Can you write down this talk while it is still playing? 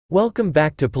Welcome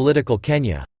back to Political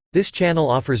Kenya. This channel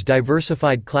offers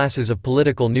diversified classes of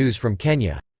political news from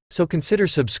Kenya, so consider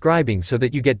subscribing so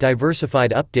that you get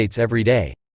diversified updates every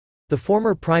day. The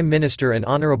former Prime Minister and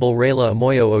Honorable Raila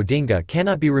Odinga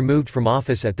cannot be removed from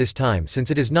office at this time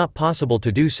since it is not possible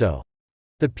to do so.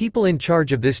 The people in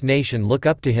charge of this nation look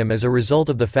up to him as a result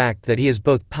of the fact that he is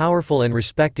both powerful and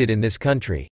respected in this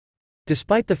country.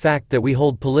 Despite the fact that we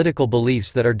hold political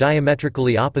beliefs that are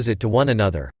diametrically opposite to one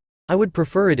another, I would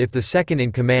prefer it if the second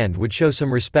in command would show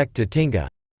some respect to Tinga.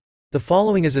 The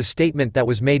following is a statement that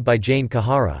was made by Jane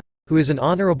Kahara, who is an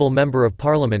honorable member of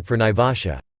parliament for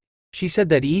Naivasha. She said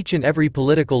that each and every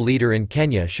political leader in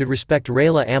Kenya should respect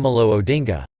Raila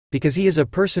Odinga, because he is a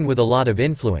person with a lot of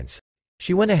influence.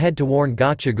 She went ahead to warn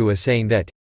Gachagua, saying that,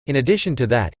 "In addition to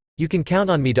that, you can count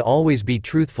on me to always be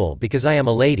truthful because I am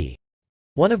a lady.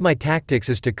 One of my tactics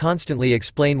is to constantly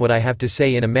explain what I have to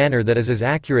say in a manner that is as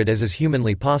accurate as is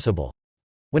humanly possible.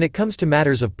 When it comes to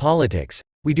matters of politics,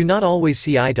 we do not always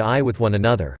see eye to eye with one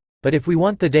another, but if we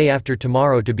want the day after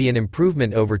tomorrow to be an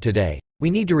improvement over today, we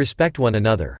need to respect one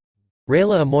another."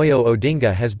 Raila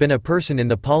Odinga has been a person in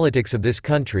the politics of this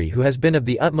country who has been of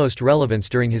the utmost relevance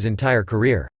during his entire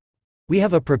career. We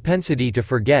have a propensity to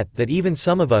forget that even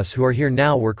some of us who are here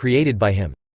now were created by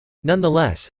him.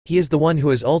 Nonetheless, he is the one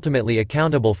who is ultimately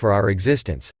accountable for our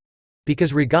existence.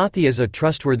 Because Rigathi is a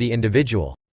trustworthy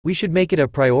individual, we should make it a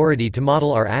priority to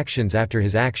model our actions after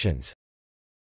his actions.